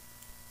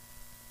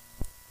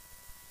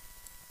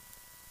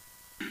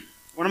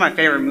One of my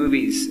favorite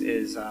movies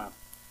is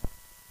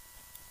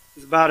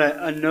about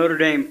a Notre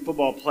Dame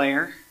football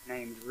player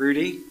named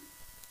Rudy.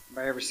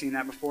 Anybody ever seen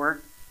that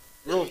before?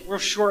 Real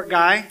short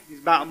guy. He's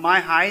about my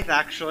height,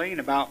 actually, and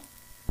about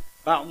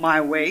my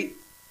weight.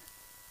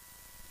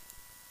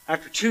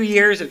 After 2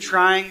 years of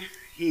trying,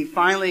 he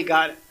finally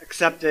got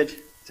accepted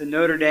to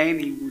Notre Dame.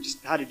 He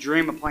just had a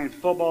dream of playing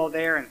football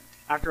there, and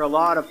after a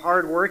lot of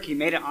hard work, he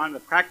made it onto the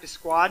practice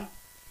squad.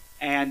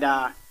 And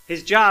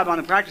his job on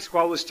the practice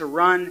squad was to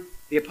run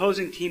the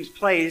opposing team's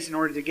plays in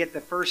order to get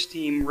the first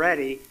team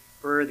ready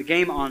for the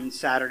game on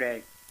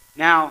Saturday.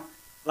 Now,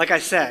 like I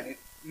said,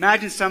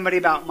 imagine somebody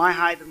about my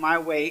height and my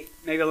weight,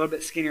 maybe a little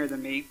bit skinnier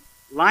than me,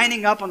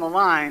 lining up on the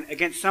line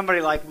against somebody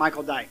like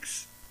Michael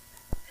Dykes.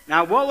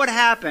 Now, what would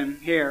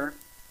happen here?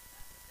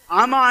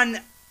 I'm on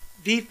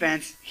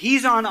defense.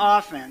 He's on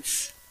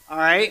offense. All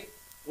right?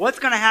 What's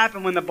going to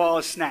happen when the ball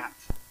is snapped?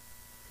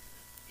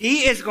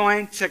 He is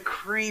going to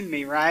cream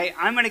me, right?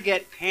 I'm going to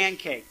get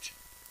pancaked.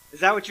 Is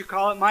that what you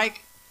call it,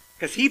 Mike?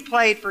 Because he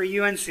played for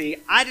UNC.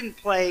 I didn't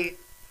play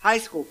high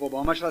school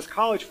football, much less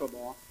college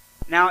football.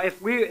 Now,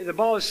 if the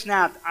ball is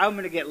snapped, I'm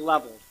going to get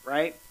leveled,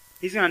 right?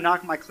 He's going to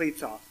knock my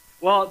cleats off.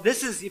 Well,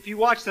 this is, if you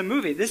watch the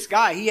movie, this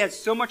guy, he has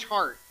so much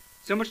heart,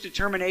 so much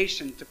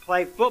determination to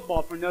play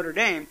football for Notre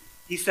Dame.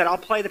 He said, I'll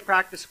play the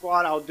practice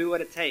squad, I'll do what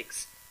it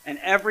takes. And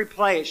every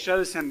play, it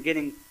shows him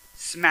getting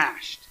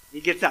smashed. He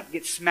gets up,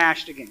 gets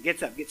smashed again,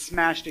 gets up, gets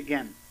smashed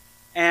again.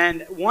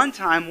 And one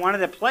time, one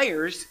of the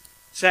players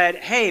said,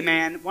 hey,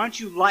 man, why don't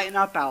you lighten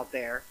up out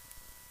there?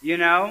 You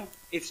know,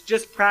 it's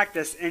just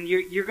practice, and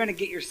you're going to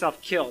get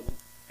yourself killed.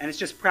 And it's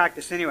just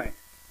practice anyway.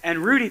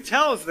 And Rudy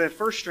tells the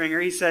first stringer,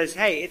 he says,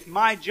 hey, it's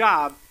my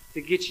job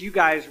to get you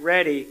guys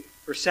ready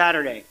for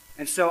Saturday.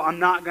 And so I'm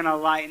not going to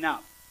lighten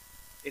up.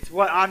 It's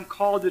what I'm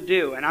called to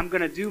do, and I'm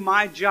going to do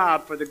my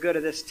job for the good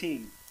of this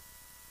team.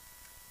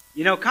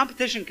 You know,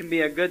 competition can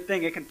be a good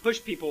thing. It can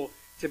push people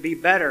to be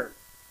better.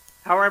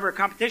 However,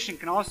 competition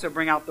can also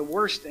bring out the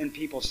worst in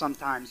people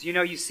sometimes. You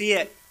know, you see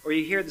it, or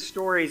you hear the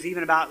stories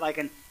even about like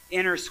an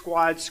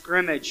inter-squad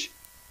scrimmage,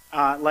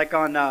 like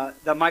on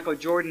the Michael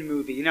Jordan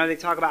movie. You know, they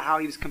talk about how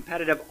he was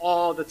competitive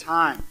all the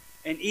time.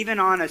 And even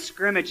on a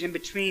scrimmage in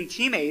between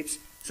teammates,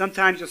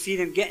 sometimes you'll see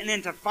them getting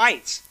into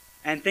fights.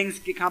 And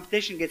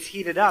competition gets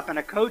heated up. And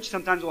a coach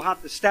sometimes will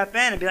have to step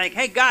in and be like,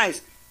 hey,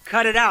 guys,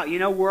 cut it out. You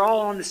know, we're all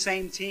on the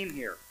same team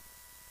here.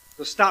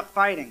 So stop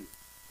fighting.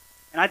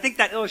 And I think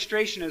that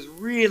illustration is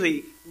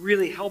really,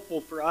 really helpful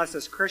for us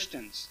as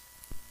Christians.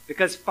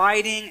 Because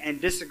fighting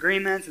and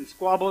disagreements and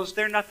squabbles,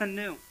 they're nothing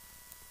new.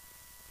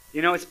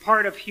 You know, it's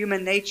part of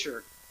human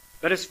nature.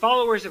 But as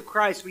followers of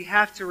Christ, we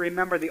have to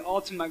remember the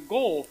ultimate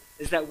goal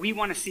is that we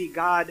want to see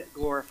God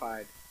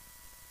glorified.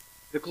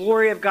 The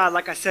glory of God,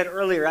 like I said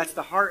earlier, that's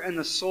the heart and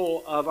the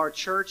soul of our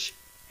church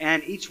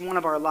and each one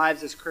of our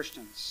lives as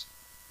Christians.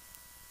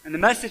 And the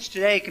message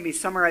today can be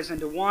summarized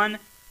into one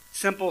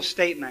simple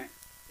statement,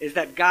 is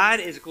that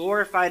God is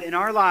glorified in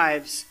our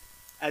lives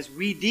as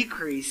we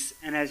decrease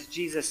and as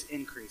Jesus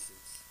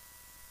increases.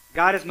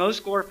 God is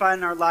most glorified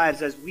in our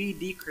lives as we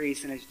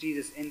decrease and as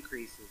Jesus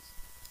increases.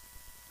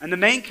 And the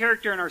main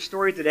character in our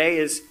story today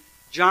is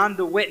John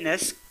the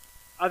Witness.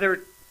 Other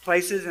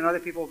places and other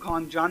people call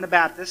him John the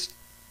Baptist.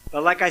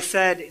 But like I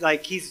said,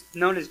 like he's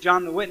known as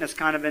John the Witness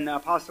kind of in the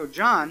Apostle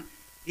John.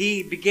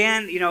 He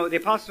began, the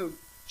Apostle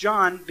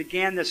John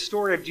began the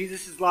story of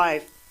Jesus'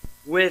 life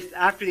with,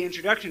 after the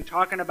introduction,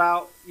 talking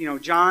about,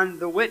 John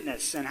the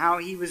Witness and how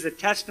he was a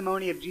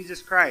testimony of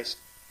Jesus Christ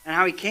and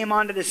how he came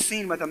onto this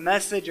scene with a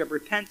message of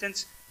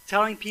repentance,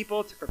 telling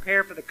people to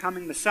prepare for the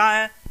coming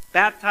Messiah,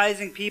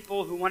 baptizing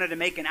people who wanted to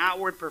make an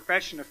outward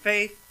profession of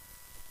faith.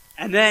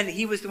 And then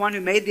he was the one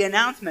who made the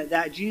announcement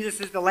that Jesus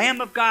is the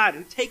Lamb of God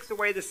who takes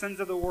away the sins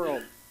of the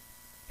world.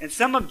 And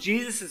some of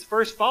Jesus'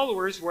 first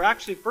followers were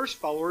actually first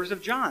followers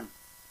of John.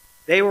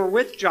 They were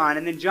with John,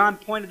 and then John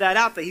pointed that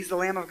out, that he's the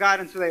Lamb of God,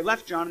 and so they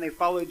left John and they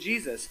followed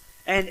Jesus.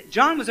 And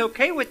John was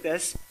okay with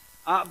this,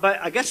 but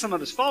I guess some of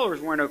his followers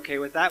weren't okay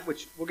with that,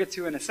 which we'll get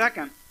to in a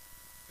second.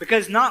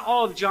 Because not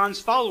all of John's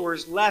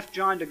followers left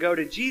John to go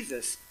to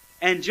Jesus.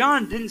 And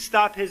John didn't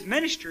stop his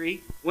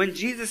ministry when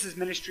Jesus'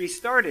 ministry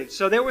started.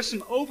 So there was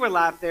some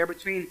overlap there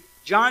between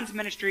John's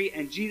ministry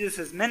and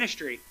Jesus'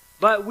 ministry.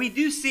 But we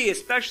do see,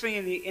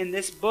 especially in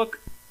this book,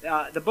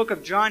 the book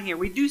of John here,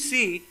 we do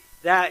see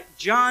that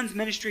John's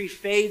ministry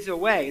fades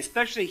away,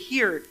 especially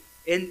here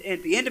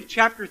at the end of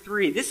chapter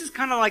 3. This is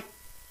kind of like,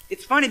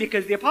 it's funny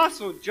because the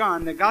Apostle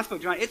John, the Gospel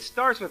of John, it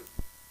starts with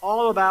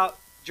all about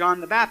John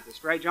the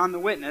Baptist, right? John the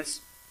Witness.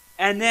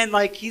 And then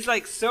he's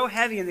so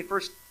heavy in the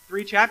first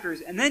 3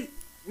 chapters, and then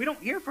we don't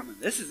hear from him.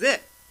 This is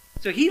it.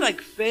 So he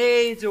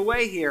fades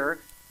away here,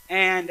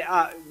 and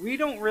we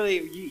don't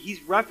really,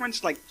 he's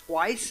referenced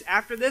twice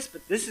after this,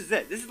 but this is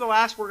it. This is the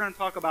last we're going to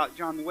talk about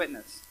John the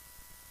Witness.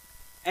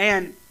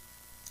 And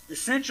the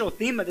central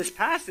theme of this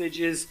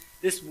passage is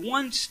this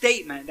one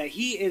statement that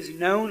he is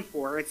known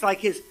for. It's like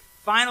his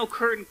final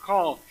curtain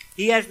call.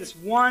 He has this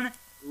one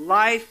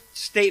life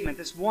statement,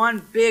 this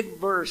one big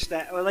verse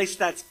that, or at least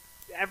that's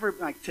ever,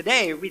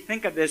 today we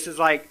think of this as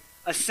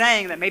a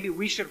saying that maybe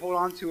we should hold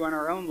on to in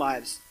our own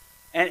lives,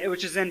 and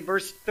which is in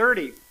verse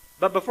 30.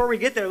 But before we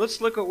get there,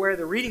 let's look at where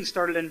the reading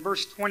started in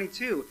verse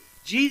 22.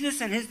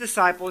 Jesus and his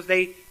disciples,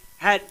 they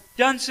had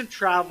done some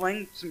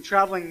traveling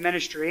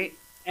ministry,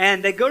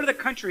 and they go to the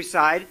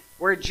countryside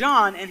where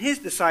John and his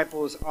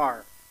disciples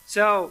are.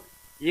 So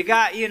you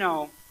got,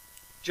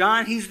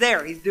 John, he's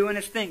there. He's doing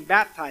his thing,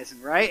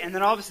 baptizing, right? And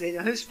then obviously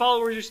his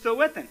followers are still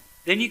with him.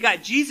 Then you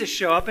got Jesus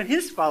show up and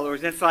his followers.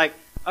 And it's like,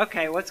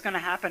 okay, what's going to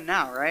happen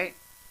now, right?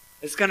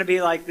 It's going to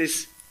be like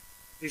these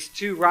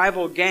two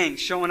rival gangs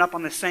showing up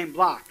on the same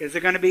block. Is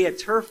there going to be a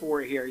turf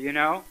war here,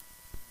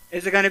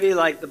 Is it going to be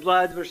like the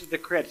Bloods versus the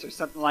Crips or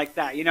something like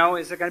that?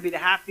 Is it going to be the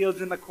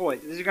Hatfields and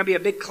McCoys? Is there going to be a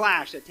big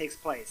clash that takes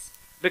place?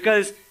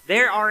 Because they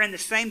are in the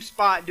same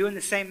spot doing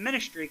the same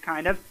ministry,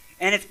 kind of.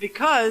 And it's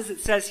because it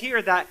says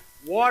here that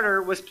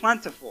water was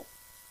plentiful.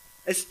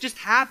 It just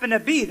happened to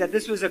be that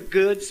this was a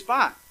good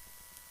spot.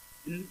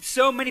 And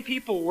so many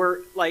people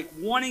were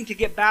wanting to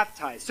get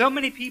baptized. So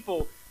many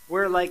people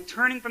were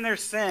turning from their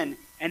sin,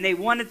 and they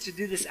wanted to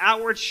do this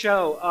outward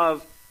show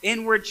of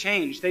inward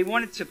change. They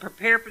wanted to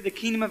prepare for the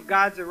kingdom of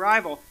God's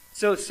arrival.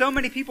 So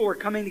many people were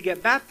coming to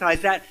get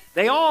baptized that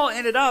they all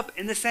ended up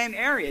in the same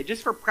area,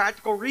 just for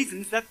practical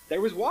reasons that there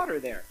was water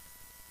there.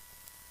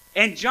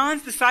 And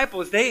John's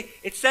disciples,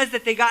 it says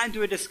that they got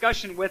into a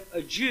discussion with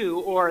a Jew,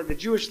 or the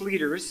Jewish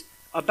leaders,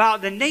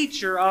 about the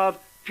nature of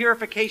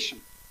purification.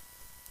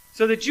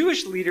 So the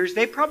Jewish leaders,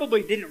 they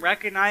probably didn't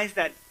recognize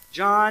that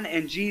John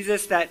and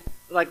Jesus,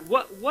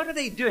 what are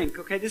they doing?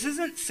 Okay, this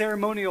isn't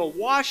ceremonial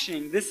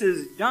washing, this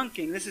is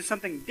dunking, this is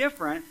something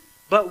different,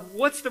 but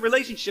what's the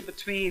relationship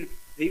between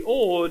the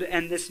old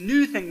and this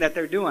new thing that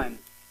they're doing?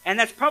 And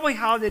that's probably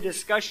how the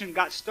discussion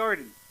got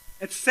started.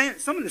 It's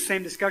some of the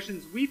same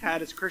discussions we've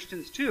had as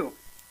Christians too.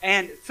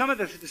 And some of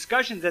the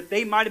discussions that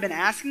they might have been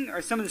asking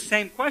are some of the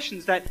same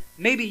questions that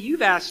maybe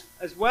you've asked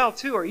as well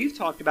too, or you've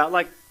talked about.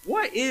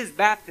 What is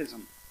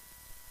baptism?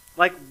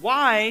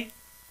 Why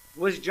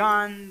was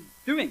John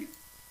doing it?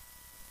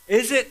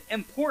 Is it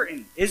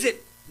important? Is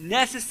it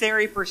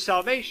necessary for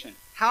salvation?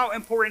 How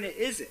important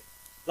is it?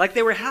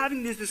 They were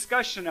having this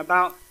discussion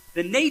about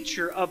the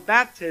nature of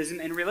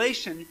baptism in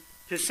relation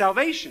to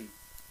salvation.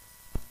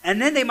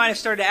 And then they might have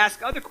started to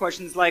ask other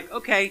questions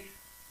okay,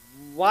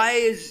 why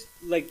is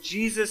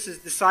Jesus'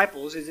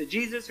 disciples, is it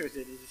Jesus or is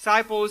it his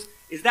disciples?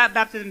 Is that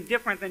baptism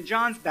different than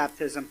John's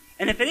baptism?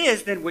 And if it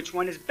is, then which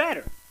one is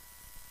better?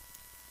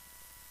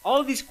 All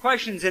of these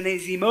questions and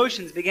these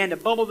emotions began to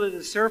bubble to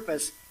the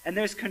surface, and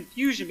there's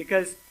confusion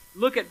because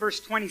look at verse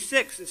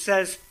 26. It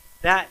says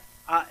that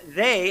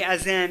they,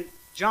 as in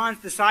John's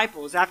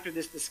disciples, after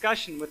this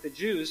discussion with the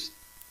Jews,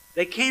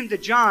 they came to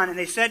John and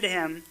they said to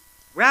him,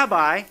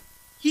 "Rabbi,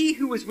 he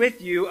who was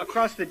with you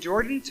across the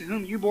Jordan, to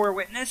whom you bore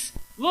witness,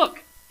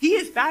 look, he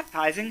is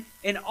baptizing,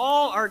 and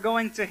all are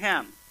going to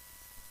him."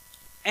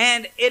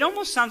 And it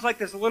almost sounds like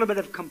there's a little bit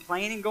of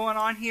complaining going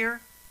on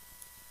here.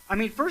 I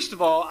mean, first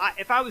of all,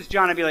 if I was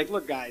John, I'd be like,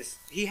 look, guys,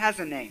 he has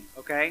a name,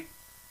 okay?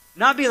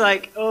 Not be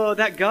like, oh,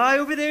 that guy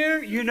over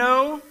there,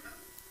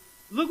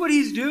 look what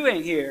he's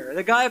doing here.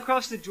 The guy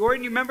across the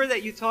Jordan, you remember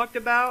that you talked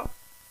about?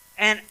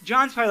 And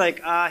John's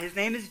probably like, his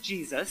name is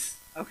Jesus,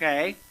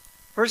 okay?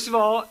 First of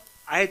all,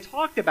 I had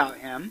talked about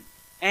him.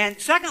 And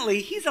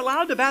secondly, he's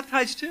allowed to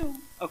baptize too,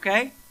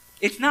 okay?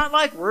 It's not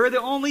like we're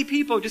the only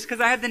people. Just because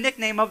I have the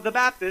nickname of the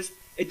Baptist,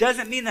 it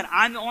doesn't mean that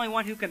I'm the only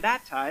one who can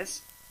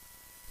baptize.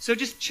 So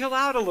just chill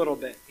out a little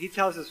bit, he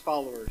tells his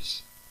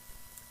followers.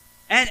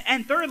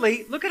 And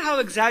thirdly, look at how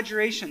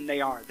exaggeration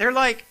they are. They're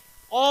like,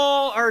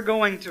 all are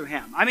going to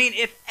him. I mean,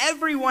 if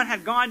everyone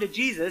had gone to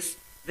Jesus,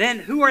 then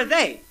who are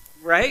they,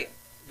 right?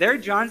 They're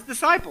John's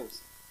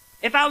disciples.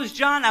 If I was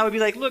John, I would be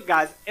like, look,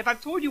 guys, if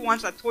I've told you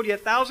once, I've told you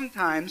 1,000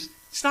 times,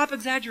 stop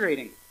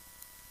exaggerating.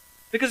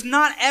 Because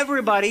not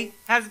everybody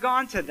has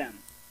gone to them.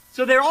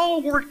 So they're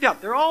all worked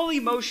up. They're all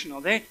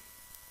emotional. They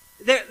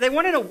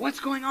want to know what's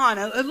going on.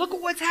 Look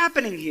at what's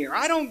happening here.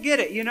 I don't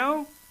get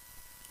it,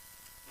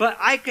 But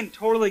I can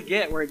totally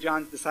get where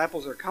John's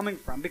disciples are coming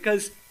from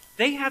because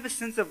they have a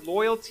sense of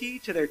loyalty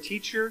to their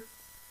teacher.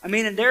 I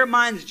mean, in their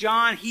minds,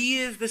 John, he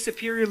is the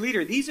superior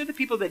leader. These are the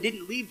people that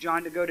didn't leave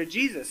John to go to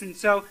Jesus. And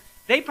so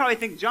they probably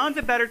think John's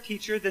a better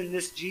teacher than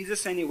this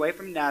Jesus anyway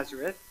from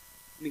Nazareth.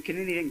 I mean, can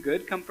anything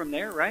good come from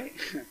there, right?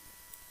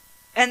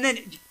 And then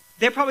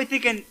they're probably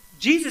thinking,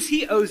 Jesus,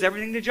 he owes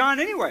everything to John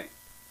anyway.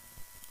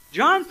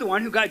 John's the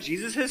one who got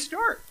Jesus his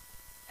start.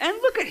 And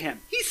look at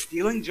him. He's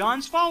stealing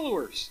John's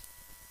followers.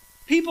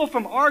 People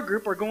from our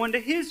group are going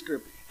to his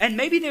group. And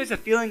maybe there's a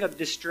feeling of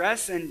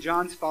distress in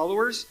John's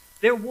followers.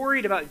 They're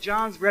worried about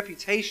John's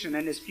reputation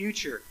and his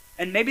future.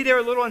 And maybe they're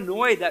a little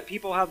annoyed that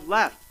people have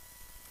left.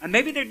 And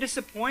maybe they're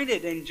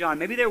disappointed in John.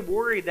 Maybe they're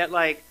worried that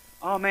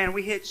oh man,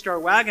 we hitched our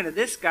wagon to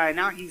this guy.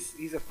 Now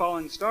he's a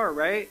falling star,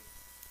 right?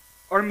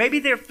 Or maybe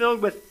they're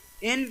filled with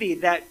envy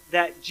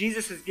that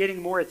Jesus is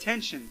getting more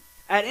attention.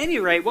 At any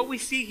rate, what we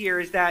see here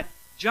is that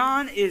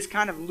John is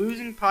kind of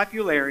losing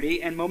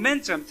popularity and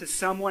momentum to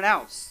someone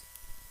else.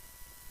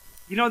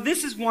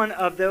 This is one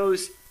of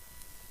those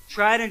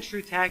tried and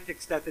true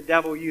tactics that the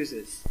devil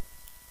uses.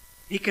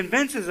 He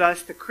convinces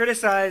us to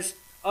criticize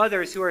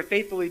others who are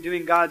faithfully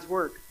doing God's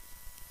work.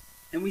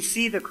 And we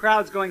see the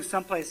crowds going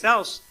someplace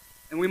else,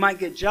 and we might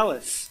get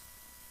jealous.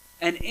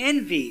 And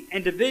envy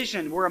and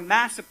division were a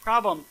massive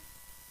problem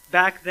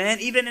back then,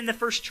 even in the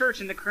first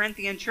church, in the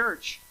Corinthian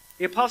church.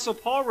 The Apostle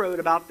Paul wrote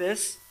about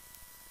this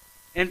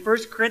in 1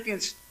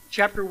 Corinthians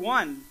chapter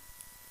 1.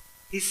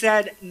 He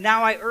said,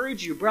 "Now I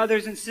urge you,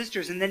 brothers and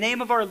sisters, in the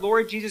name of our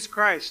Lord Jesus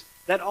Christ,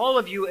 that all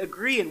of you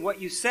agree in what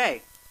you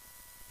say,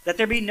 that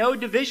there be no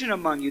division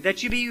among you,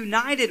 that you be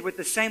united with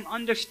the same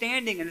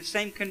understanding and the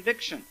same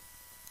conviction.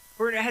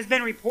 For it has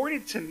been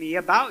reported to me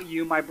about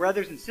you, my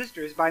brothers and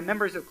sisters, by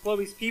members of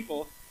Chloe's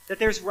people, that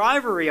there's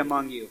rivalry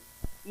among you.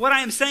 What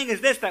I am saying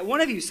is this, that one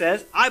of you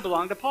says, I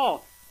belong to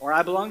Paul, or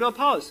I belong to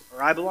Apollos,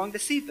 or I belong to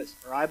Cephas,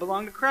 or I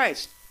belong to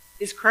Christ.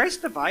 Is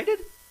Christ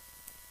divided?"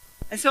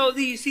 And so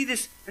you see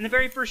this in the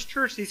very first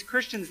church, these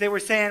Christians, they were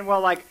saying,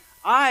 well, like,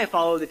 I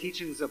follow the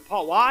teachings of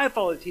Paul. Well, I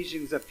follow the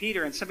teachings of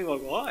Peter. And some people are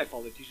like, well, I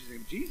follow the teachings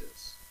of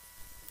Jesus.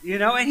 You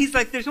know, and he's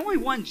like, there's only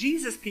one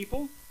Jesus,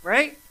 people,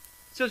 right?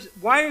 So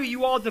why are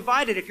you all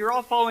divided? If you're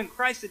all following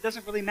Christ, it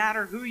doesn't really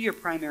matter who your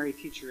primary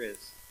teacher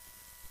is.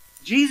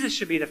 Jesus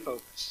should be the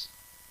focus,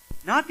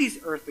 not these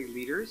earthly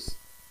leaders.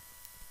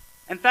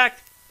 In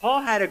fact,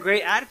 Paul had a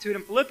great attitude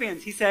in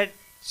Philippians. He said,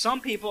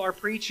 some people are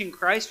preaching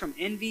Christ from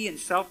envy and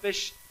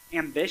selfish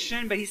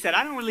ambition, but he said,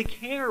 I don't really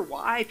care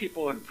why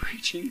people are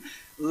preaching.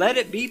 Let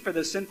it be for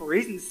those sinful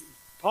reasons.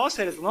 Paul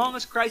said, as long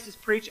as Christ is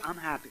preached, I'm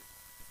happy.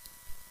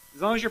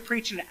 As long as you're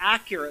preaching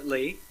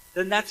accurately,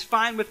 then that's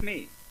fine with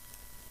me.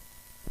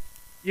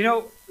 You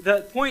know,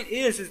 the point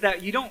is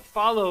that you don't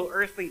follow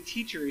earthly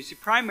teachers.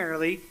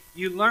 Primarily,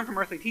 you learn from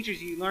earthly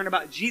teachers. You learn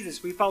about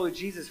Jesus. We follow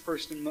Jesus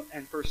first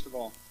of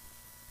all.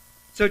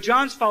 So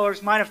John's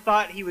followers might have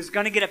thought he was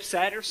going to get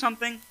upset or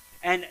something,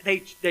 and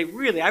they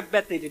really, I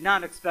bet they did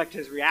not expect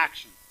his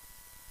reaction.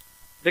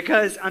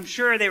 Because I'm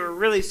sure they were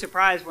really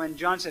surprised when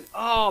John said,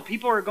 oh,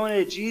 people are going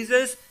to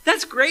Jesus?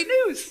 That's great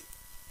news!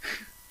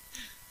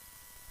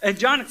 And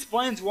John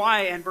explains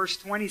why in verse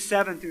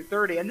 27 through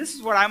 30, and this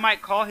is what I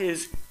might call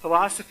his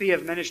philosophy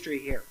of ministry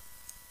here.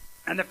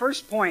 And the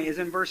first point is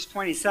in verse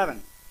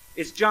 27.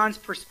 It's John's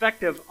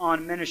perspective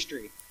on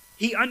ministry.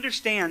 He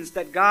understands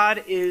that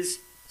God is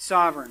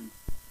sovereign.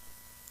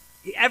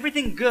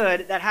 Everything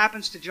good that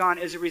happens to John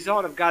is a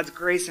result of God's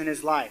grace in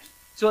his life.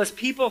 So as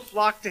people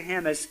flocked to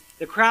him, as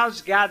the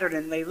crowds gathered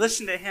and they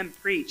listened to him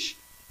preach,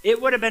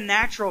 it would have been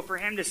natural for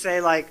him to say,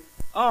 like,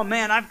 oh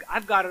man,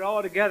 I've got it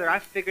all together.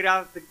 I've figured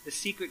out the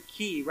secret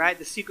key, right?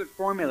 The secret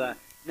formula.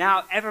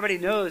 Now everybody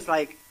knows,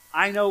 like,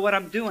 I know what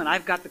I'm doing.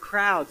 I've got the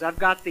crowds. I've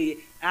got the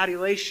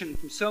adulation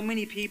from so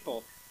many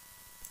people.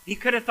 He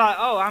could have thought,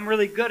 oh, I'm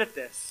really good at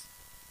this.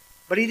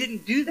 But he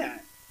didn't do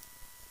that.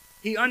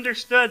 He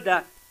understood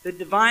the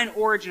divine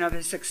origin of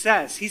his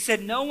success. He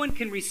said no one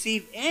can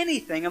receive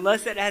anything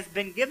unless it has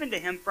been given to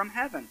him from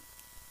heaven.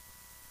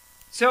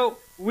 So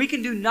we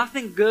can do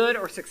nothing good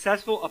or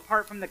successful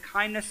apart from the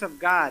kindness of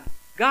God.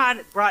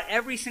 God brought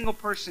every single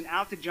person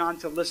out to John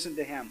to listen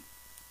to him.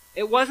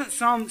 It wasn't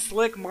some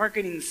slick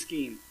marketing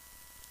scheme.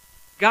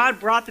 God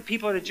brought the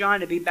people to John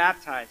to be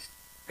baptized.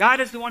 God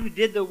is the one who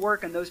did the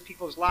work in those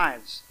people's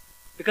lives.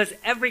 Because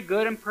every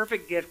good and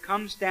perfect gift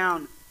comes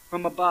down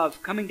from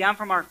above, coming down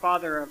from our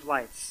Father of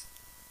lights,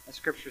 as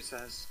Scripture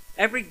says.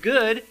 Every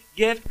good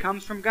gift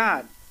comes from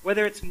God.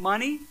 Whether it's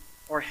money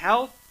or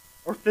health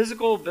or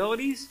physical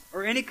abilities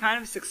or any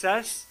kind of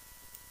success.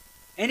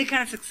 Any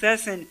kind of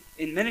success in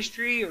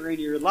ministry or in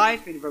your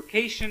life, in your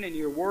vocation, in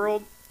your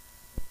world.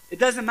 It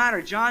doesn't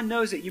matter. John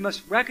knows it. You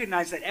must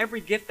recognize that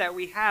every gift that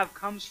we have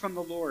comes from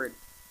the Lord.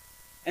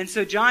 And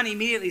so John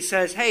immediately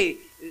says, hey,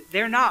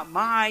 they're not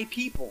my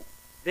people.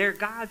 They're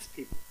God's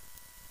people.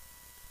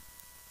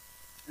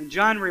 And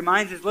John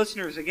reminds his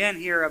listeners again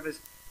here of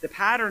the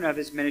pattern of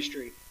his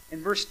ministry.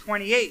 In verse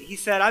 28, he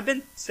said, I've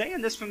been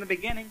saying this from the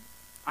beginning.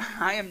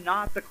 I am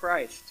not the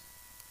Christ.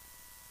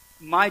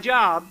 My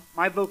job,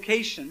 my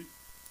vocation,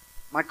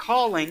 my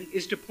calling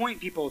is to point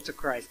people to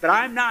Christ. But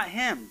I'm not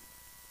him.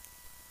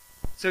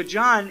 So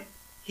John,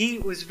 he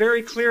was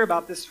very clear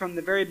about this from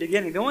the very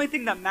beginning. The only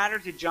thing that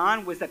mattered to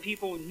John was that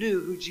people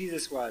knew who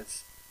Jesus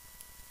was.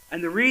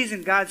 And the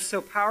reason God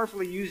so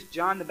powerfully used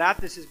John the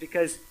Baptist is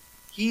because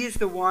he is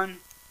the one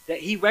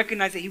that he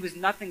recognized that he was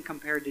nothing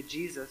compared to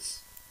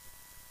Jesus.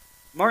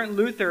 Martin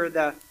Luther,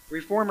 the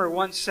reformer,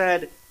 once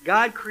said,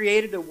 God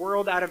created the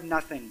world out of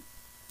nothing.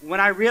 And when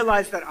I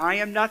realize that I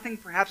am nothing,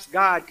 perhaps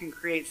God can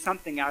create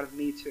something out of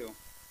me too.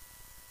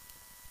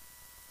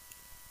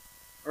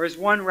 Or as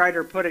one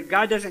writer put it,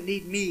 God doesn't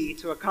need me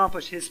to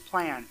accomplish his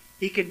plan.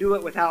 He can do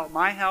it without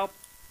my help,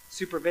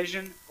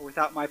 supervision, or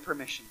without my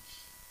permission.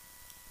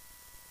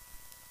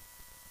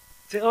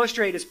 To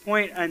illustrate his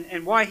point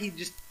and why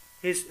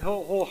his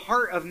whole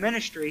heart of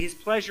ministry, his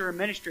pleasure in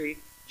ministry,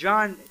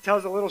 John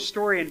tells a little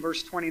story in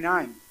verse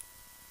 29.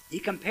 He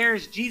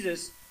compares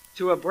Jesus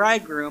to a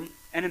bridegroom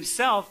and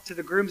himself to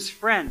the groom's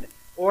friend,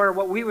 or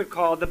what we would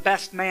call the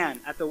best man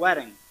at the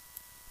wedding.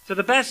 So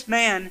the best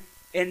man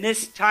in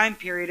this time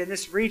period, in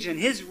this region,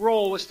 his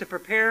role was to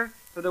prepare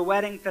for the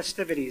wedding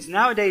festivities.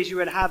 Nowadays, you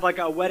would have like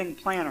a wedding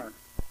planner.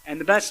 And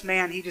the best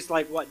man, he just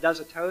does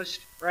a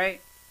toast,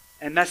 right?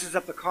 And messes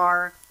up the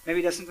car.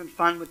 Maybe does something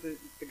fun with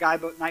the guy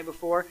night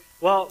before.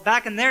 Well,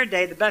 back in their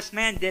day, the best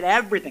man did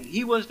everything.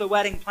 He was the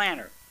wedding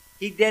planner.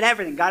 He did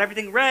everything, got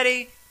everything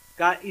ready,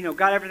 got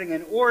everything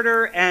in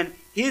order, and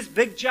his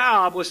big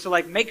job was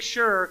to make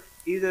sure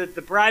either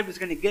the bride was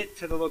going to get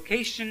to the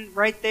location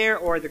right there,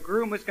 or the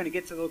groom was going to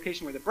get to the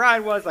location where the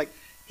bride was.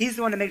 He's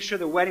the one to make sure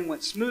the wedding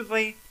went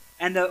smoothly.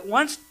 And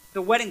once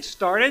the wedding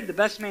started, the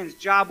best man's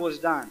job was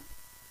done.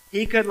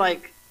 He could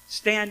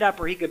stand up,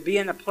 or he could be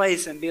in a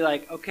place and be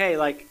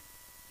okay,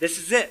 this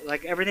is it.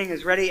 Everything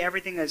is ready.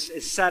 Everything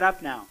is set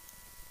up now.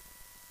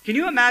 Can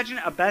you imagine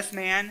a best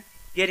man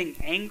getting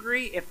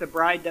angry if the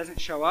bride doesn't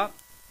show up?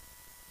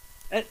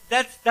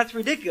 That's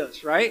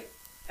ridiculous, right?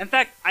 In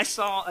fact, I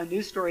saw a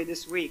news story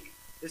this week.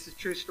 This is a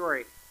true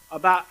story.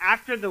 About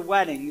after the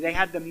wedding, they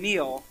had the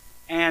meal,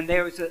 and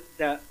there was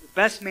the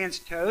best man's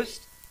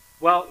toast.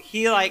 Well,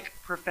 he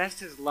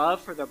professed his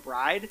love for the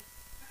bride,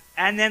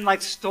 and then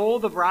stole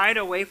the bride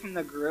away from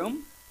the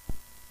groom.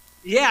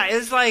 Yeah, it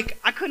was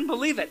I couldn't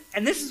believe it.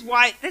 And this is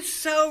why it's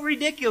so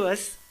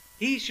ridiculous.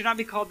 He should not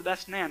be called the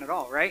best man at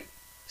all, right?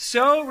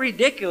 So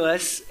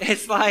ridiculous,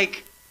 it's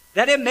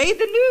that it made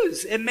the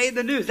news. It made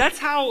the news. That's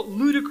how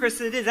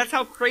ludicrous it is. That's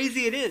how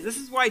crazy it is. This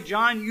is why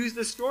John used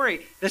the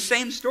story, the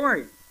same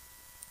story.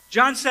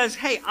 John says,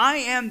 hey, I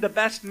am the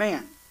best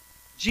man.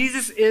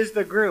 Jesus is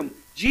the groom.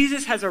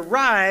 Jesus has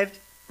arrived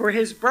for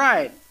his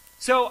bride.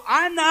 So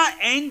I'm not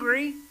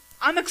angry.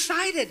 I'm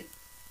excited.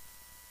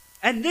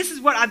 And this is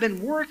what I've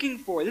been working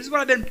for. This is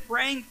what I've been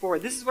praying for.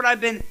 This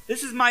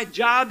is my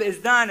job is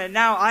done. And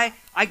now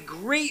I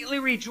greatly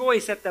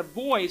rejoice that the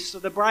voice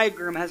of the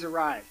bridegroom has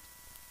arrived.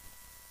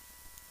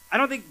 I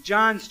don't think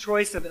John's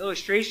choice of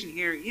illustration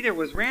here either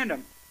was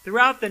random.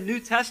 Throughout the New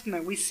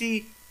Testament, we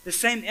see the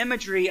same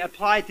imagery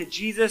applied to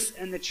Jesus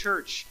and the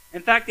church.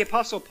 In fact, the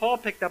Apostle Paul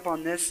picked up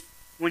on this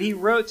when he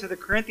wrote to the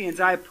Corinthians,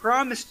 I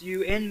promised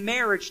you in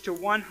marriage to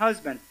one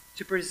husband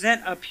to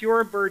present a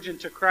pure virgin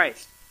to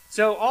Christ.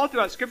 So all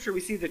throughout Scripture,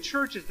 we see the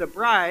church is the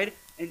bride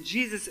and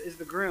Jesus is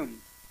the groom.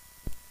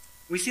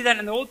 We see that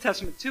in the Old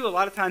Testament too. A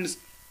lot of times,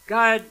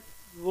 God,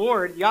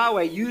 Lord,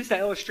 Yahweh, used that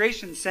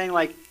illustration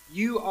saying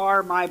you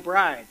are my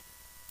bride.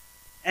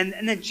 And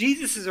then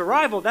Jesus'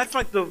 arrival, that's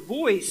the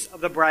voice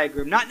of the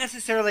bridegroom. Not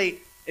necessarily,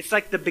 it's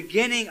the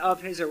beginning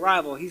of his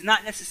arrival. He's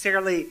not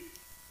necessarily,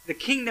 the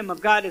kingdom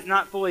of God is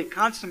not fully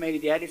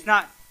consummated yet. It's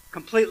not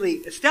completely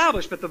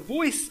established, but the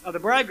voice of the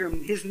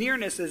bridegroom, his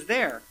nearness is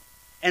there.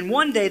 And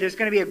one day there's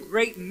going to be a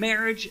great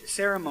marriage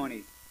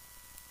ceremony.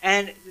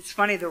 And it's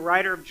funny, the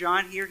writer of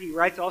John here, he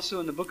writes also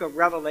in the book of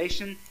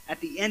Revelation, at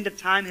the end of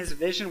time his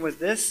vision was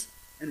this.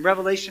 In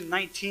Revelation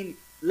 19,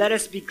 let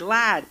us be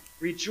glad,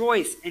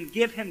 rejoice, and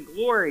give him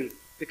glory,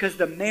 because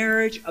the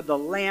marriage of the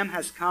Lamb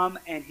has come,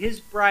 and his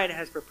bride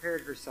has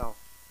prepared herself.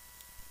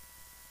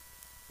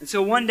 And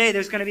so one day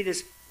there's going to be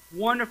this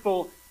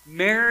wonderful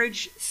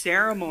marriage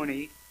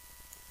ceremony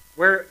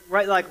where,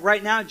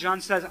 right now,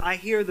 John says, I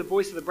hear the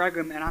voice of the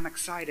bridegroom, and I'm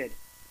excited.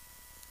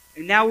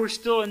 And now we're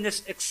still in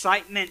this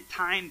excitement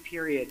time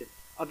period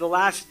of the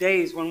last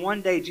days when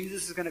one day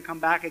Jesus is going to come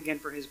back again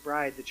for his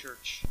bride, the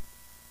church.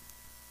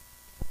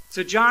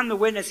 So John the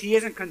witness, he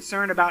isn't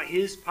concerned about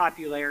his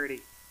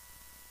popularity.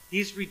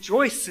 He's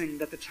rejoicing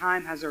that the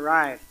time has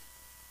arrived.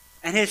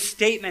 And his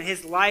statement,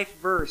 his life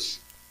verse,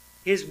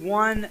 his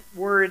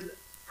one-word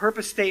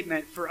purpose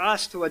statement for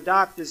us to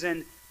adopt is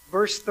in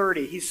verse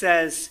 30. He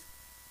says,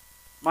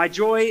 my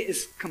joy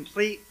is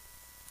complete.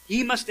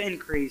 He must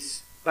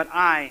increase, but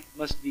I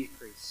must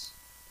decrease.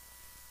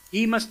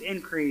 He must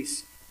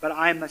increase, but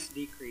I must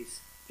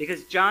decrease.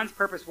 Because John's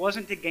purpose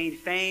wasn't to gain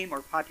fame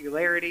or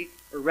popularity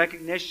or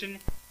recognition.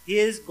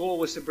 His goal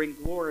was to bring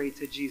glory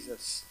to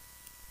Jesus.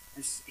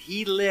 And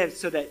he lived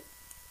so that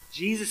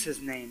Jesus'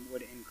 name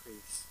would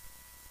increase.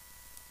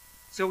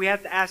 So we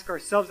have to ask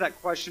ourselves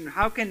that question,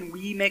 how can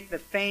we make the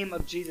fame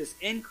of Jesus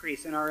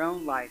increase in our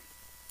own life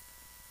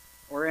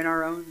or in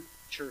our own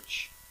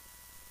church?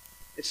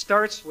 It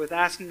starts with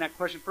asking that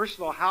question, first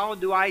of all, how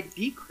do I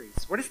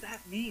decrease? What does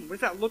that mean? What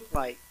does that look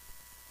like?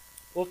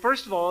 Well,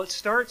 first of all, let's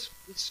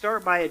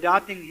start by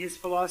adopting his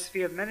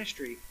philosophy of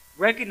ministry,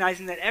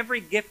 recognizing that every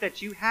gift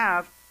that you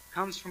have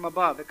comes from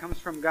above. It comes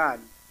from God.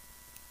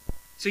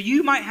 So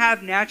you might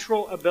have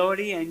natural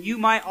ability, and you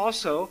might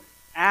also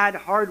add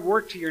hard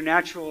work to your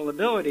natural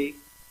ability,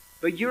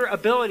 but your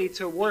ability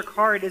to work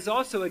hard is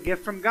also a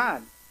gift from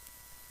God.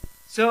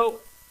 So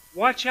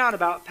watch out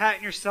about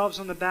patting yourselves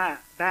on the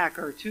back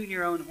or tooting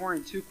your own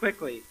horn too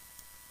quickly.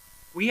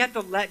 We have to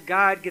let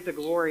God get the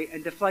glory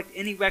and deflect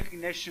any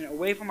recognition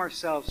away from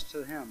ourselves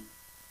to him.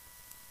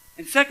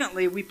 And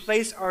secondly, we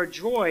place our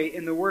joy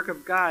in the work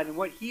of God and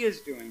what he is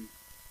doing,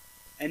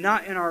 and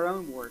not in our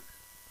own work.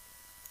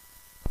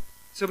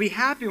 So be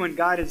happy when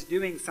God is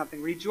doing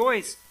something.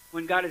 Rejoice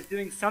when God is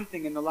doing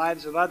something in the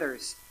lives of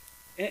others.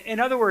 In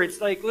other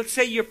words, let's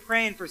say you're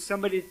praying for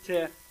somebody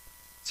to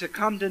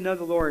come to know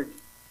the Lord.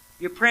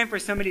 You're praying for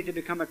somebody to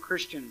become a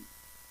Christian.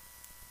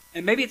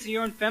 And maybe it's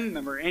your own family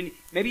member, and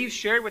maybe you've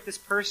shared with this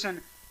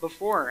person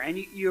before, and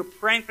you're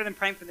praying for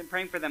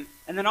them,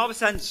 and then all of a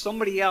sudden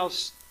somebody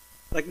else,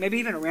 like maybe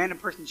even a random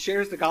person,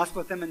 shares the gospel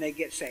with them and they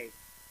get saved.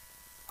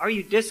 Are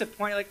you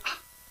disappointed? Like, oh,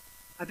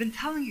 I've been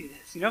telling you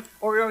this,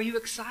 Or are you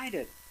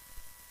excited?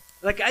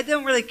 Like, I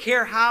don't really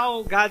care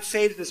how God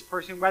saves this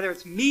person, whether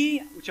it's me,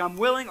 which I'm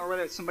willing, or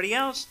whether it's somebody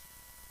else.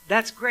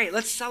 That's great.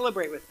 Let's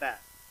celebrate with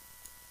that.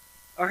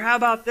 Or how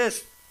about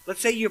this? Let's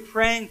say you're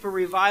praying for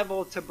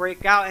revival to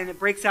break out, and it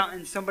breaks out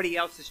in somebody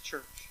else's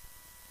church.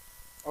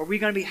 Are we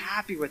going to be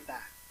happy with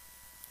that?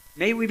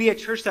 May we be a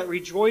church that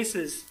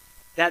rejoices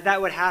that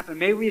that would happen.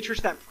 May we be a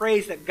church that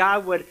prays that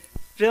God would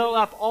fill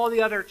up all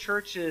the other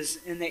churches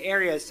in the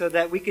area so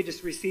that we could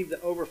just receive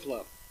the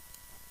overflow.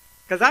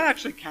 Because I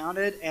actually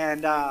counted,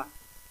 and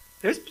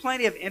there's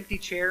plenty of empty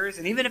chairs,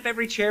 and even if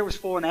every chair was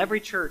full in every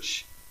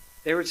church,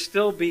 there would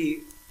still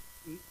be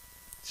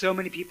so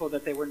many people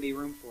that there wouldn't be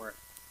room for it.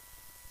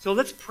 So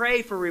let's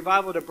pray for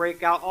revival to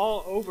break out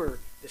all over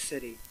the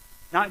city,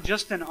 not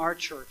just in our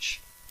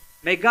church.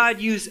 May God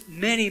use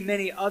many,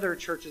 many other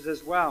churches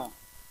as well.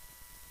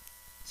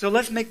 So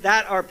let's make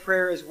that our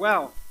prayer as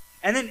well.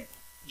 And then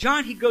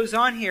John, he goes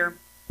on here,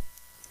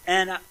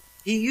 and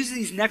he uses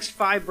these next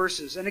 5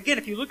 verses. And again,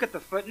 if you look at the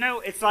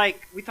footnote, it's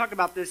like, we talked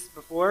about this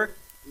before.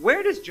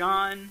 Where does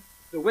John,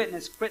 the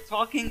witness, quit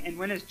talking, and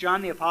when does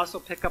John the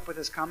apostle pick up with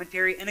his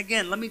commentary? And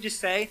again, let me just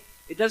say,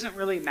 it doesn't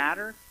really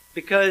matter,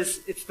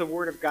 because it's the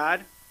Word of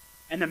God,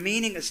 and the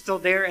meaning is still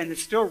there, and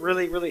it's still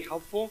really, really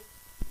helpful.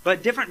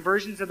 But different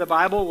versions of the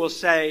Bible will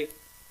say,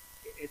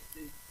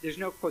 there's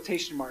no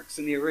quotation marks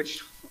in the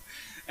original,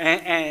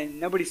 and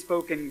nobody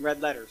spoke in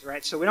red letters,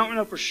 right? So we don't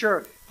know for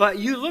sure. But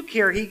you look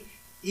here, he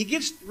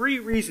gives 3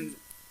 reasons.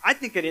 I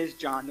think it is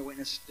John the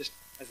witness, just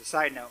as a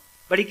side note.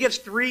 But he gives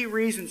 3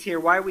 reasons here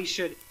why we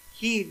should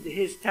heed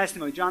his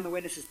testimony, John the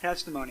witness's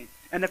testimony.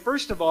 And the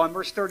first of all, in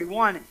verse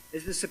 31,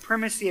 is the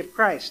supremacy of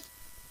Christ.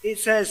 It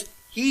says,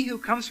 he who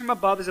comes from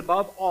above is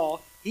above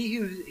all. He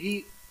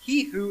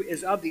who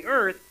is of the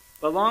earth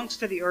belongs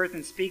to the earth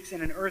and speaks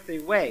in an earthly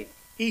way.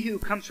 He who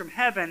comes from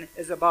heaven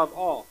is above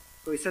all.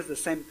 So he says the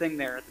same thing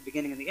there at the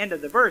beginning and the end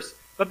of the verse.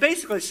 But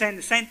basically saying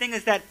the same thing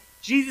is that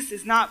Jesus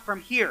is not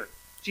from here.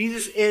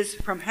 Jesus is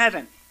from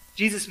heaven.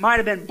 Jesus might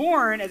have been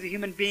born as a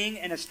human being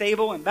in a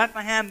stable in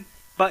Bethlehem,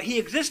 but he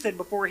existed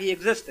before he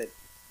existed.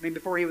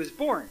 Before he was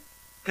born.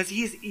 Because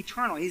he's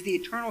eternal. He's the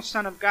eternal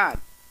Son of God.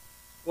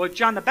 Well,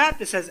 John the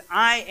Baptist says,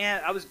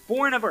 I was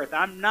born of earth.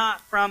 I'm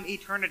not from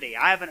eternity.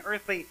 I have an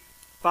earthly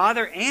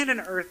father and an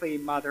earthly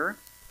mother,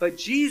 but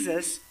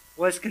Jesus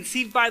was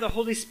conceived by the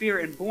Holy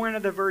Spirit and born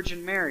of the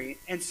Virgin Mary.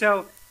 And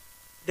so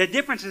the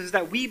difference is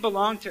that we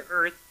belong to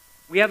earth.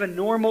 We have a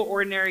normal,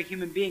 ordinary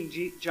human being,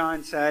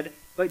 John said,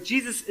 but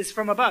Jesus is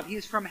from above. He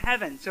is from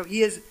heaven, so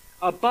he is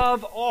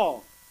above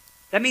all.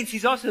 That means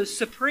he's also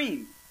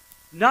supreme.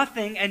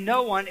 Nothing and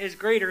no one is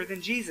greater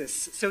than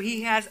Jesus. So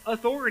he has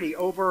authority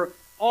over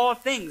all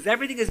things.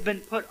 Everything has been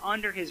put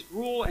under his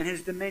rule and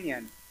his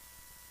dominion.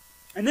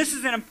 And this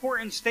is an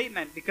important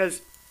statement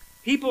because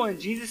people in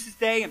Jesus'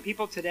 day and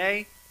people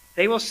today,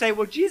 they will say,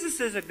 well,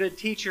 Jesus is a good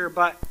teacher,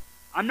 but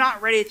I'm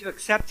not ready to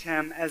accept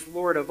him as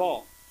Lord of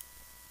all.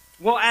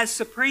 Well, as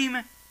supreme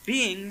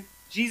being,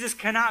 Jesus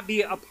cannot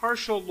be a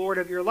partial Lord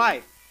of your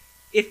life.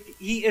 If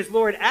he is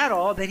Lord at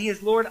all, then he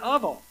is Lord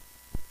of all.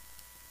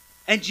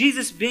 And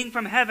Jesus, being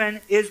from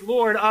heaven, is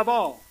Lord of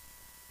all.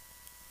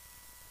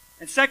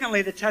 And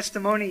secondly, the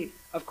testimony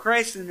of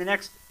Christ in the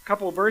next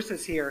couple of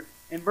verses here,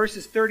 in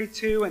verses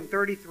 32 and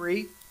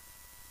 33,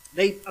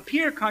 they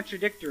appear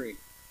contradictory.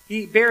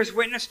 He bears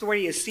witness to what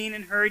he has seen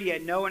and heard,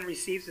 yet no one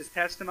receives his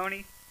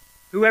testimony.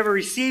 Whoever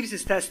receives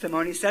his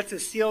testimony sets a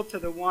seal to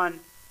the one,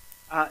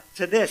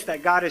 to this,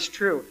 that God is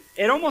true.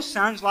 It almost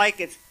sounds like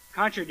it's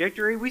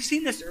contradictory. We've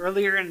seen this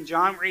earlier in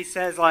John where he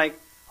says, like,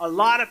 a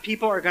lot of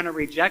people are going to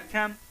reject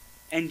him,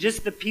 and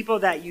just the people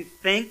that you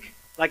think,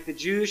 like the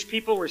Jewish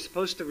people, were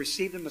supposed to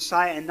receive the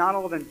Messiah, and not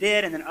all of them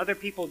did, and then other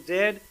people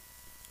did.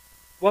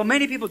 Well,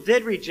 many people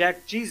did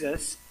reject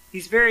Jesus.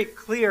 He's very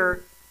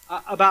clear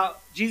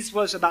Jesus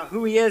was about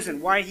who he is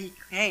and why he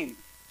came.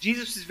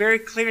 Jesus is very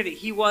clear that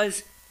he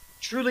was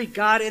truly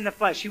God in the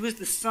flesh. He was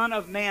the Son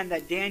of Man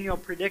that Daniel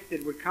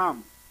predicted would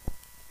come.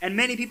 And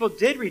many people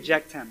did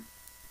reject him.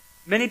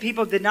 Many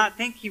people did not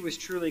think he was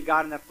truly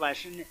God in the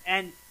flesh.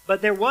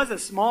 But there was a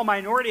small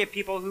minority of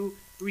people who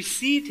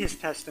received his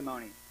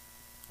testimony.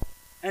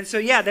 And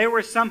so, there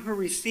were some who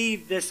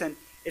received this, and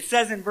it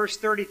says in verse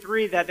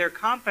 33 that their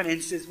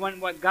confidence is when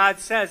what God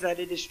says, that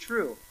it is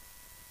true.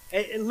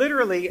 It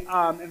literally,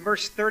 in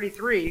verse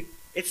 33,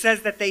 it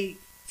says that they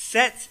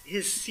set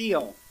his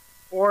seal,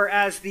 or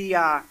as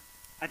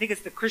I think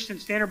it's the Christian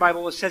Standard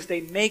Bible, it says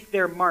they make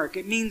their mark.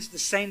 It means the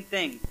same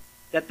thing,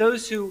 that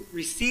those who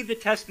receive the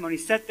testimony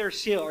set their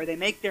seal, or they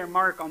make their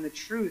mark on the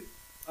truth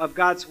of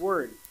God's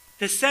word.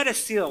 To set a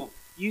seal,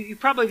 you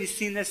probably have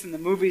seen this in the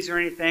movies or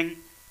anything.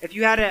 If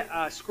you had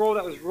a scroll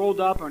that was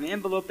rolled up or an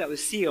envelope that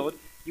was sealed,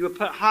 you would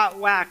put hot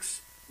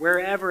wax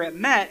wherever it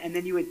met, and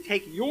then you would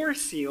take your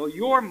seal,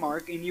 your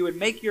mark, and you would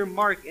make your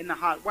mark in the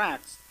hot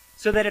wax.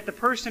 so that if the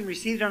person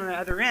received it on the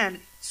other end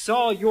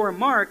saw your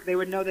mark, they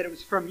would know that it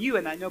was from you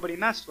and that nobody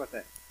messed with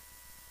it.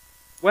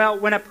 Well,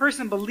 when a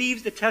person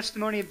believes the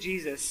testimony of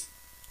Jesus,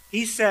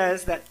 he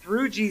says that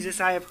through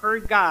Jesus I have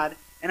heard God,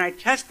 and I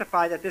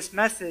testify that this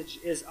message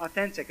is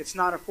authentic. It's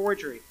not a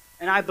forgery.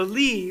 And I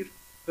believe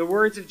the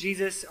words of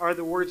Jesus are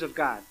the words of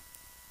God.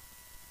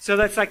 So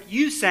that's like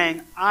you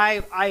saying,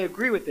 I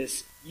agree with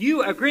this.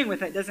 You agreeing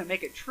with it doesn't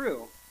make it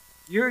true.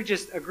 You're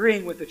just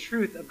agreeing with the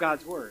truth of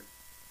God's word.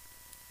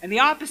 And the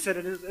opposite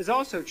is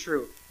also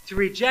true. To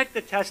reject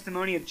the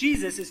testimony of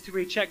Jesus is to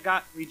reject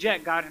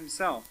God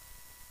himself.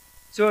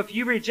 So if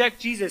you reject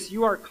Jesus,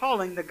 you are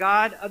calling the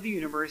God of the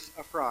universe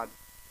a fraud.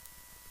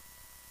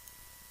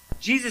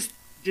 Jesus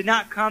did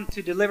not come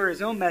to deliver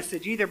his own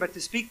message either, but to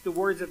speak the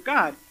words of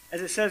God,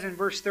 as it says in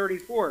verse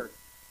 34.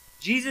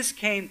 Jesus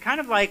came kind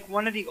of like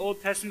one of the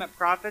Old Testament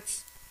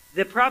prophets.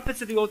 The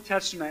prophets of the Old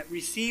Testament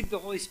received the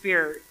Holy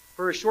Spirit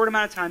for a short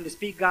amount of time to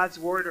speak God's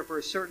word or for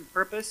a certain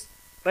purpose.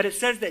 But it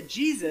says that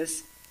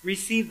Jesus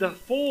received the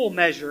full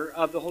measure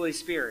of the Holy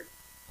Spirit.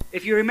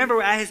 If you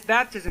remember at his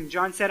baptism,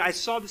 John said, I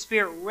saw the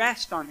Spirit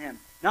rest on him.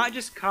 Not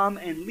just come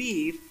and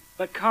leave,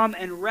 but come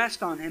and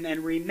rest on him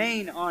and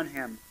remain on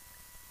him.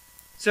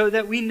 So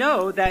that we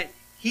know that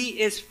he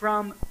is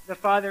from the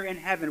Father in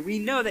heaven. We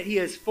know that he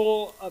is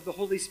full of the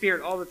Holy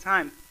Spirit all the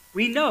time.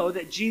 We know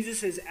that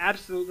Jesus is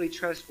absolutely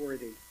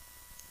trustworthy.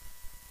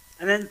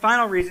 And then the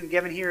final reason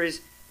given here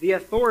is the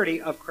authority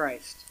of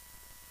Christ.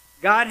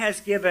 God has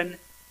given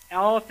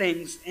all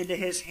things into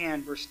his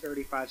hand, verse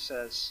 35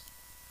 says.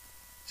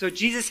 So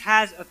Jesus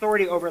has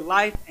authority over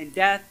life and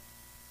death,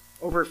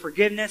 over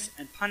forgiveness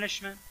and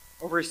punishment,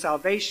 over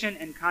salvation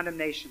and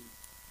condemnation.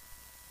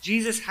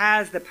 Jesus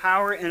has the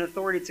power and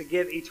authority to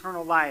give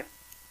eternal life,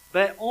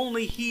 but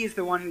only he is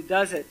the one who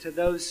does it to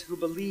those who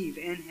believe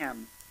in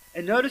him.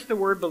 And notice the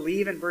word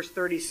believe in verse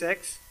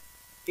 36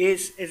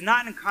 is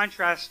not in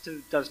contrast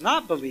to does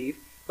not believe,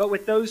 but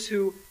with those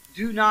who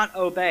do not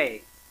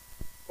obey.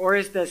 Or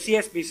as the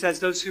CSB says,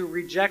 those who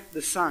reject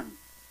the Son.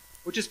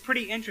 Which is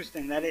pretty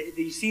interesting that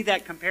you see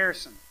that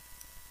comparison.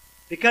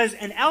 Because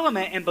an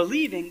element in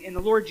believing in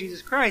the Lord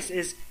Jesus Christ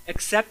is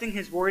accepting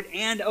his word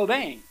and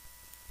obeying.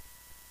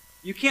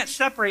 You can't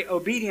separate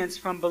obedience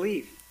from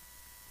belief.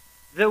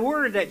 The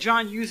word that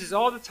John uses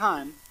all the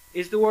time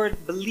is the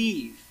word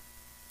believe.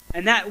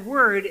 And that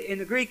word in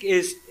the Greek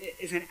is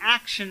an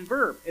action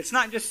verb. It's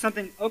not just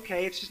something,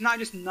 okay, it's just not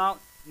just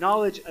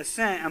knowledge,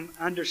 assent,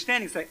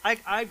 understanding. It's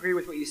like, I agree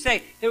with what you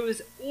say. There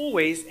was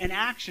always an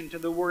action to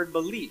the word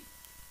believe.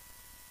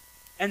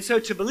 And so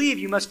to believe,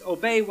 you must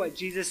obey what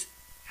Jesus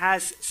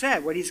has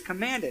said, what he's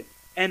commanded.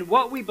 And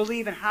what we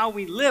believe and how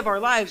we live our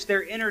lives, they're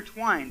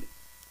intertwined.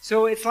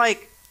 So it's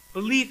like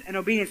belief and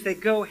obedience, they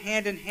go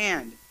hand in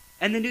hand.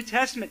 And the New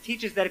Testament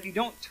teaches that if you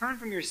don't turn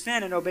from your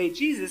sin and obey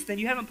Jesus, then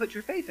you haven't put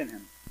your faith in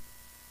him.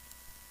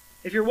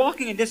 If you're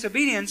walking in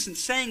disobedience and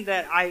saying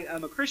that I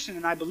am a Christian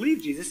and I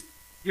believe Jesus,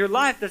 your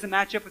life doesn't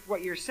match up with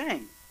what you're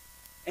saying.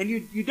 And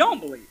you don't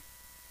believe.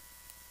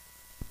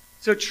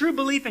 So true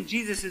belief in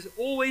Jesus is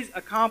always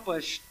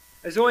accompanied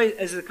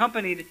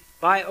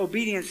by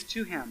obedience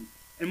to him.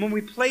 And when we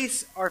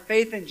place our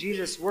faith in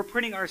Jesus, we're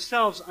putting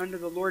ourselves under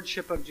the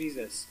lordship of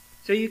Jesus.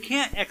 So you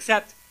can't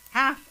accept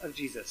half of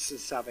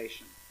Jesus'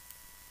 salvation.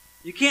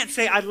 You can't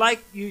say, I'd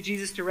like you,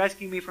 Jesus, to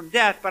rescue me from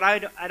death, but I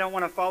don't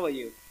want to follow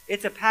you.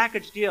 It's a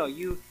package deal.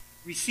 You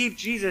receive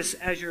Jesus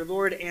as your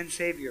Lord and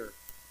Savior.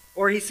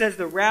 Or he says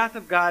the wrath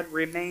of God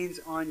remains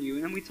on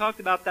you. And we talked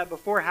about that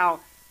before, how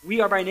we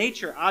are by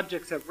nature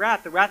objects of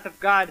wrath. The wrath of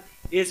God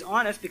is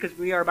on us because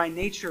we are by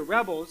nature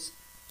rebels.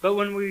 But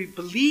when we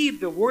believe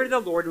the word of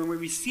the Lord, when we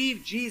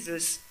receive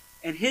Jesus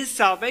and his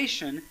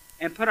salvation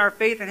and put our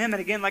faith in him, and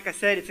again, like I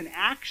said, it's an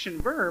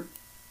action verb,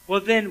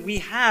 well then we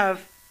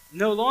have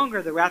no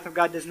longer the wrath of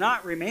God does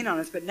not remain on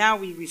us, but now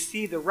we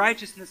receive the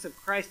righteousness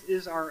of Christ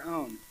is our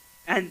own.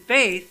 And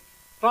faith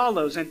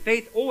follows, and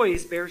faith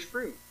always bears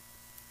fruit.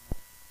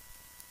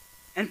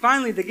 And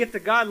finally, the gift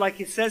of God, like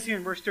it says here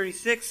in verse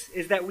 36,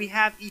 is that we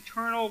have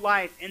eternal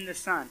life in the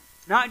Son.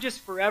 Not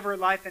just forever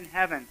life in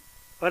heaven,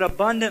 but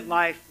abundant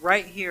life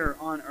right here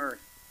on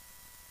earth.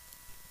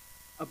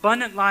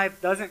 Abundant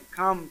life doesn't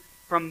come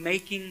from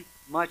making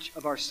much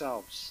of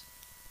ourselves.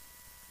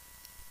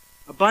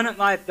 Abundant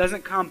life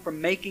doesn't come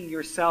from making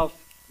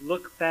yourself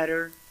look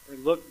better or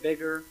look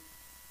bigger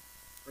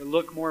or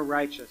look more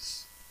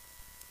righteous.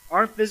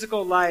 Our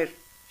physical life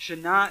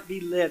should not be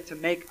lived to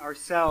make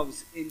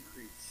ourselves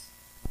increase.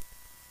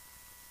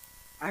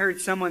 I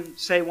heard someone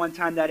say one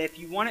time that if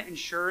you want to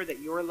ensure that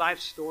your life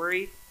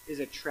story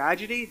is a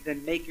tragedy,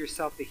 then make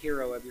yourself the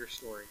hero of your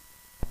story.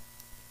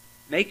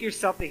 Make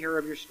yourself the hero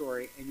of your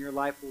story, and your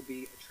life will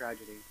be a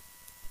tragedy.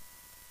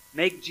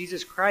 Make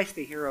Jesus Christ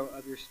the hero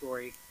of your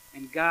story,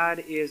 and God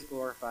is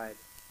glorified.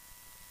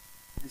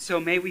 And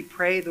so may we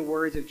pray the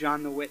words of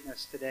John the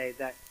Witness today,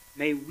 that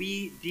may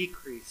we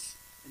decrease,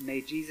 and may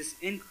Jesus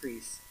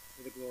increase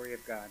for the glory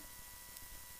of God.